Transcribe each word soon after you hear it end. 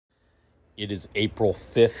It is April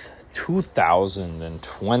 5th,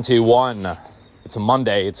 2021. It's a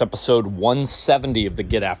Monday. It's episode 170 of the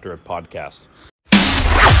Get After It podcast.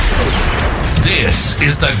 This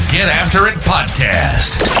is the Get After It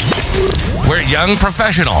podcast, where young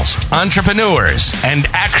professionals, entrepreneurs, and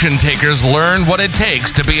action takers learn what it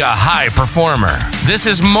takes to be a high performer. This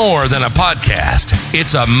is more than a podcast.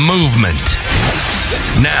 It's a movement.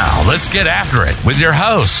 Now, let's get after it with your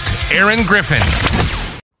host, Aaron Griffin.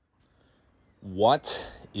 What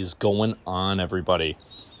is going on, everybody?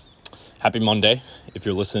 Happy Monday. If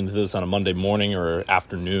you're listening to this on a Monday morning or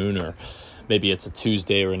afternoon, or maybe it's a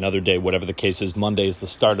Tuesday or another day, whatever the case is, Monday is the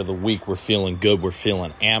start of the week. We're feeling good. We're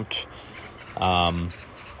feeling amped.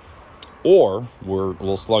 Or we're a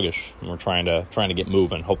little sluggish and we're trying to get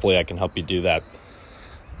moving. Hopefully I can help you do that.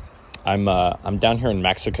 I'm down here in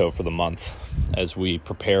Mexico for the month as we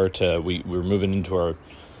prepare to, we're moving into our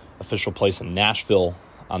official place in Nashville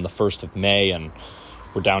on the 1st of May, and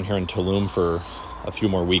we're down here in Tulum for a few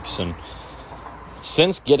more weeks. And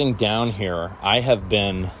since getting down here, I have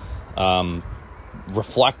been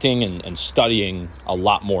reflecting and studying a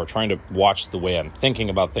lot more, trying to watch the way I'm thinking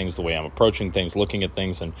about things, the way I'm approaching things, looking at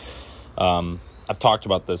things. And I've talked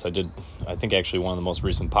about this. I think actually one of the most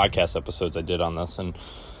recent podcast episodes I did on this. And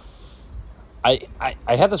I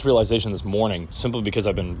had this realization this morning simply because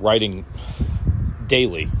I've been writing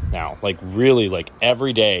daily now, really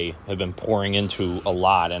every day I've been pouring into a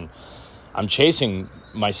lot, and I'm chasing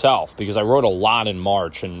myself because I wrote a lot in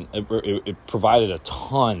March, and it provided a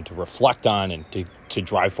ton to reflect on and to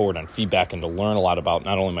drive forward on feedback and to learn a lot about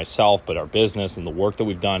not only myself but our business and the work that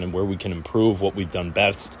we've done and where we can improve, what we've done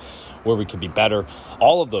best, where we can be better,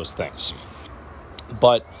 all of those things.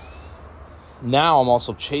 But now I'm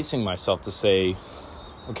also chasing myself to say,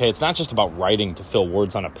 okay, it's not just about writing to fill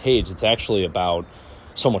words on a page. It's actually about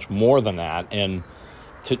so much more than that. And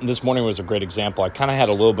this morning was a great example. I kind of had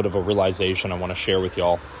a little bit of a realization I want to share with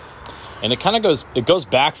y'all. And it goes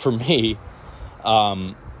back for me.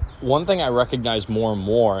 One thing I recognize more and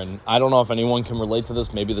more, and I don't know if anyone can relate to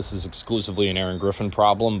this. Maybe this is exclusively an Aaron Griffin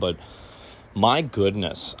problem, but my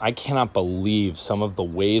goodness, I cannot believe some of the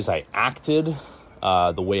ways I acted,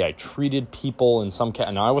 the way I treated people in some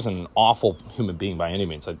Now, I wasn't an awful human being by any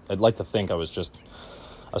means. I'd like to think I was just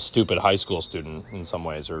a stupid high school student in some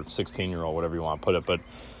ways, or 16-year-old, whatever you want to put it. But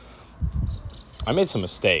I made some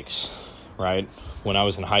mistakes, right? When I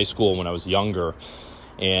was in high school, when I was younger,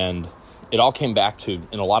 and it all came back to,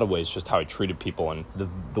 in a lot of ways, just how I treated people and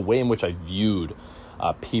the way in which I viewed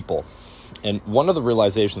people. And one of the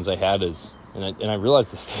realizations I had is, and I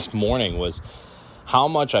realized this morning, was how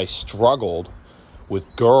much I struggled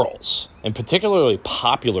with girls, and particularly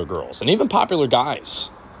popular girls, and even popular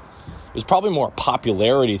guys. It was probably more a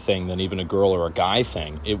popularity thing than even a girl or a guy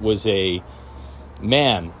thing. It was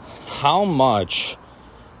how much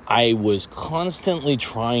I was constantly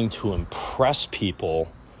trying to impress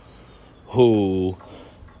people who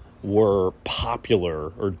were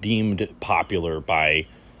popular or deemed popular by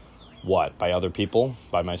what? By other people?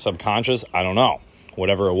 By my subconscious? I don't know.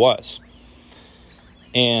 Whatever it was.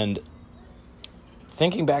 And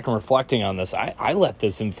thinking back and reflecting on this, I let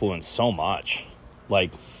this influence so much.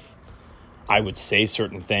 I would say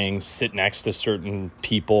certain things, sit next to certain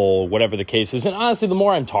people, whatever the case is. And honestly, the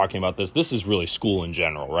more I'm talking about this is really school in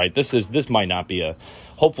general, right? This might not be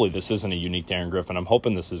hopefully this isn't a unique to Aaron Griffin. I'm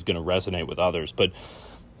hoping this is going to resonate with others. But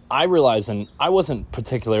I realized, and I wasn't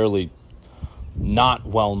particularly not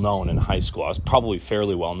well known in high school. I was probably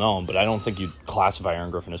fairly well known, but I don't think you'd classify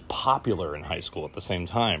Aaron Griffin as popular in high school at the same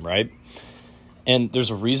time, right? And there's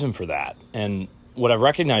a reason for that. And what I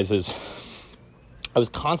recognize is I was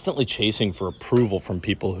constantly chasing for approval from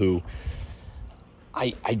people who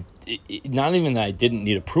not even that I didn't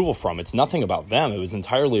need approval from. It's nothing about them. It was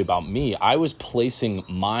entirely about me. I was placing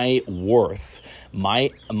my worth, my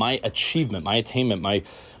achievement, my attainment,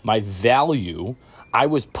 my value. I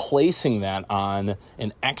was placing that on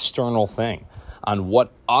an external thing, on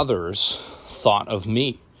what others thought of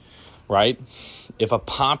me, right? If a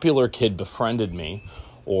popular kid befriended me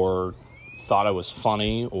or thought I was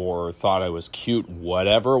funny or thought I was cute,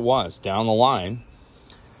 whatever it was, down the line,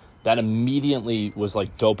 that immediately was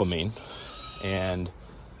like dopamine, and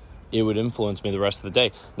it would influence me the rest of the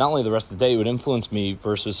day. Not only the rest of the day, it would influence me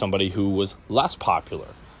versus somebody who was less popular.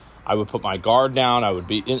 I would put my guard down. I would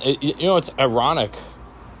be, it's ironic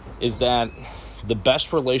is that the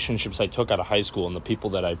best relationships I took out of high school and the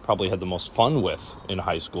people that I probably had the most fun with in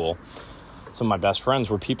high school, some of my best friends,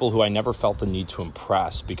 were people who I never felt the need to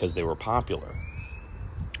impress because they were popular.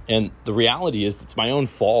 And the reality is it's my own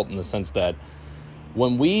fault in the sense that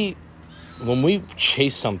when we when we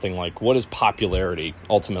chase something like what is popularity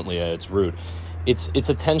ultimately at its root, it's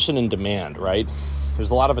attention and demand, right?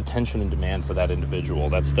 There's a lot of attention and demand for that individual.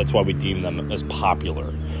 That's why we deem them as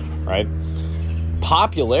popular, right?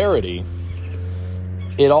 Popularity,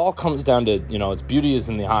 it all comes down to, its beauty is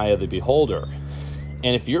in the eye of the beholder.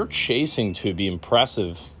 And if you're chasing to be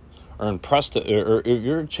impressive or impressed, or if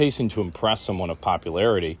you're chasing to impress someone of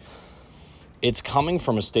popularity, it's coming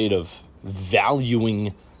from a state of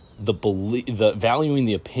valuing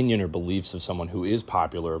the opinion or beliefs of someone who is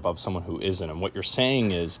popular above someone who isn't. And what you're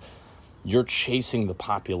saying is you're chasing the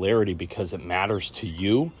popularity because it matters to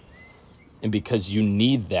you and because you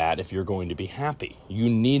need that if you're going to be happy. You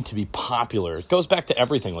need to be popular. It goes back to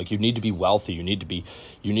everything. Like, you need to be wealthy. You need to be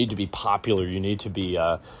popular. You need to be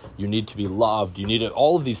loved. You need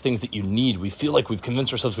all of these things that you need. We feel like we've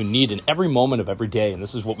convinced ourselves we need in every moment of every day. And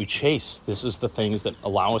this is what we chase. This is the things that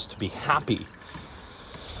allow us to be happy.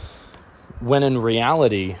 When in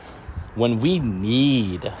reality, when we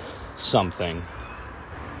need something,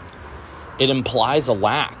 it implies a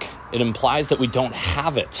lack. It implies that we don't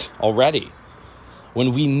have it already.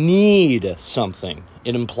 When we need something,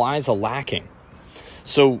 it implies a lacking.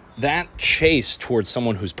 So that chase towards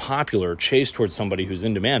someone who's popular, chase towards somebody who's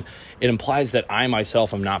in demand, it implies that I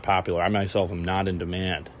myself am not popular. I myself am not in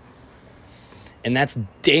demand. And that's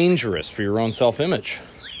dangerous for your own self-image.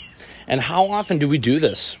 And how often do we do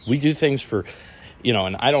this? We do things for,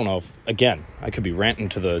 and I don't know if, again, I could be ranting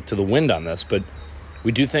to the wind on this, but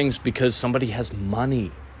we do things because somebody has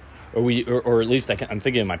money, or at least I'm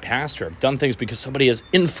thinking of my past here. I've done things because somebody has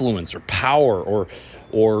influence or power, or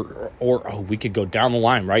we could go down the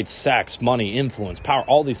line, right? Sex, money, influence, power,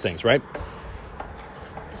 all these things, right?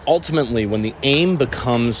 Ultimately, when the aim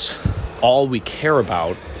becomes all we care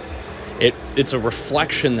about, it's a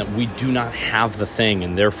reflection that we do not have the thing,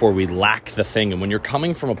 and therefore we lack the thing. And when you're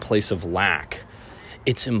coming from a place of lack,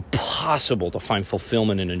 it's impossible to find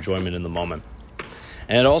fulfillment and enjoyment in the moment.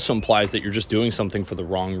 And it also implies that you're just doing something for the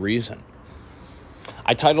wrong reason.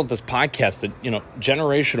 I titled this podcast that,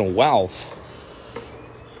 generational wealth,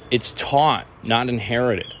 it's taught, not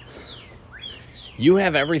inherited. You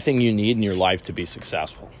have everything you need in your life to be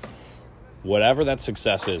successful. Whatever that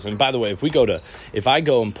success is. And by the way, if I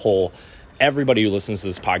go and poll everybody who listens to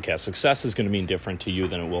this podcast, success is going to mean different to you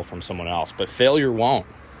than it will from someone else. But failure won't.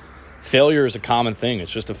 Failure is a common thing.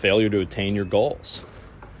 It's just a failure to attain your goals.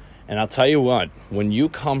 And I'll tell you what, when you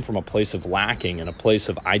come from a place of lacking and a place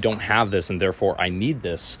of I don't have this and therefore I need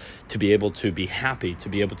this to be able to be happy, to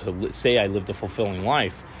be able to say I lived a fulfilling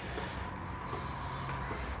life,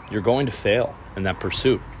 you're going to fail in that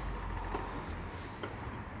pursuit.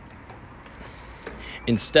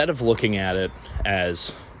 Instead of looking at it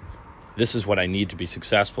as this is what I need to be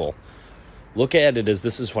successful, look at it as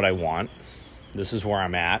this is what I want. This is where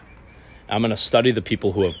I'm at. I'm going to study the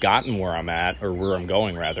people who have gotten where I'm at, or where I'm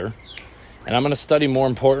going rather. And I'm going to study more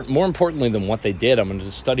importantly than what they did, I'm going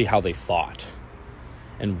to study how they thought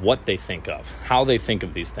and what they think of, how they think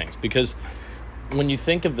of these things. Because when you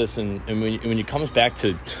think of this and when it comes back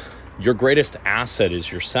to your greatest asset is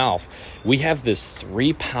yourself, we have this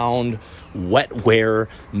 3-pound wetware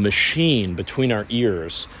machine between our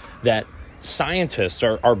ears that scientists,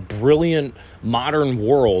 our brilliant modern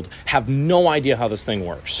world, have no idea how this thing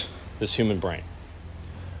works, this human brain.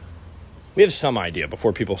 We have some idea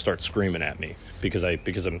before people start screaming at me because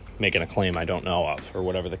I'm making a claim I don't know of, or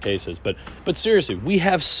whatever the case is. But seriously, we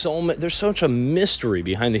have there's such a mystery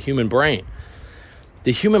behind the human brain.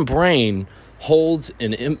 The human brain holds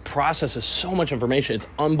and processes so much information. It's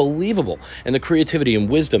unbelievable. And the creativity and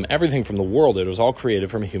wisdom, everything from the world, it was all created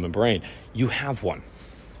from a human brain. You have one.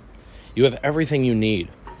 You have everything you need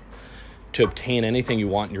to obtain anything you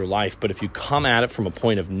want in your life. But if you come at it from a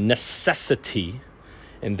point of necessity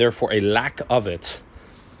and therefore a lack of it,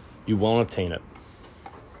 you won't obtain it.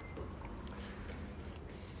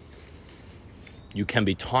 You can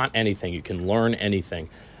be taught anything. You can learn anything.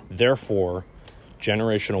 Therefore,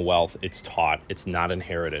 generational wealth, it's taught. It's not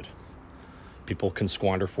inherited. People can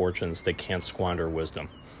squander fortunes. They can't squander wisdom.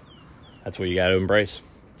 That's what you got to embrace.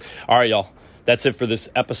 All right, y'all. That's it for this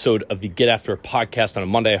episode of the Get After It podcast on a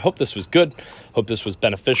Monday. I hope this was good. Hope this was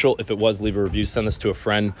beneficial. If it was, leave a review. Send this to a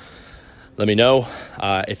friend. Let me know.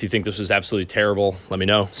 If you think this was absolutely terrible, let me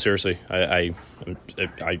know. Seriously, I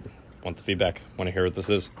want the feedback. I want to hear what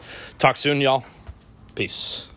this is. Talk soon, y'all. Peace.